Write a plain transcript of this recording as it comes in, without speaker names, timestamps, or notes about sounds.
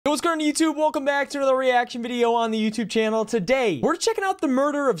What's going on YouTube? Welcome back to another reaction video on the YouTube channel. Today, we're checking out the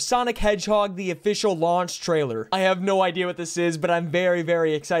murder of Sonic Hedgehog, the official launch trailer. I have no idea what this is, but I'm very,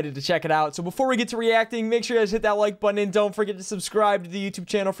 very excited to check it out. So before we get to reacting, make sure you guys hit that like button and don't forget to subscribe to the YouTube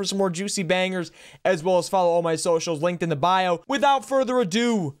channel for some more juicy bangers, as well as follow all my socials linked in the bio. Without further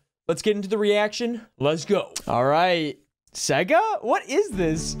ado, let's get into the reaction. Let's go. All right. Sega? What is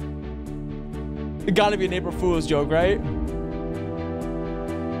this? It gotta be an April Fool's joke, right?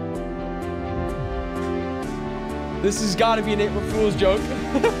 This has got to be an April Fool's joke.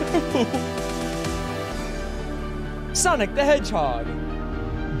 Sonic the Hedgehog.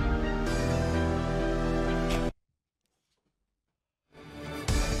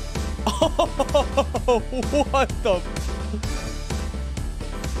 Oh, what the...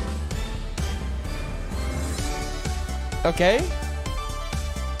 Okay.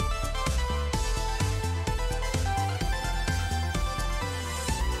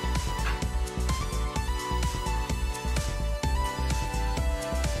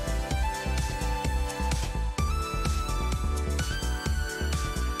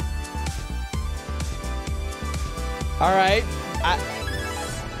 All right.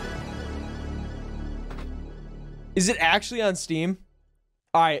 Is it actually on Steam?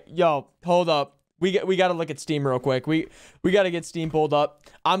 All right, yo, hold up. We got to look at Steam real quick. We got to get Steam pulled up.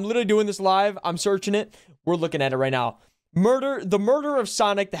 I'm literally doing this live. I'm searching it. We're looking at it right now. The murder of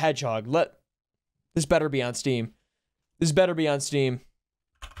Sonic the Hedgehog. This better be on Steam. This better be on Steam.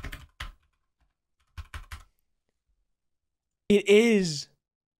 It is.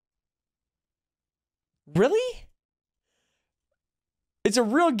 Really? It's a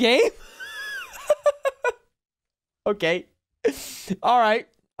real game? Okay. All right.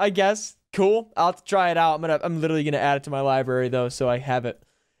 I guess. Cool. I'll have to try it out. I'm literally gonna add it to my library though, so I have it.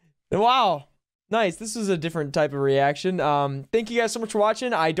 Wow. Nice. This is a different type of reaction. Thank you guys so much for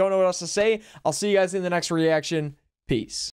watching. I don't know what else to say. I'll see you guys in the next reaction. Peace.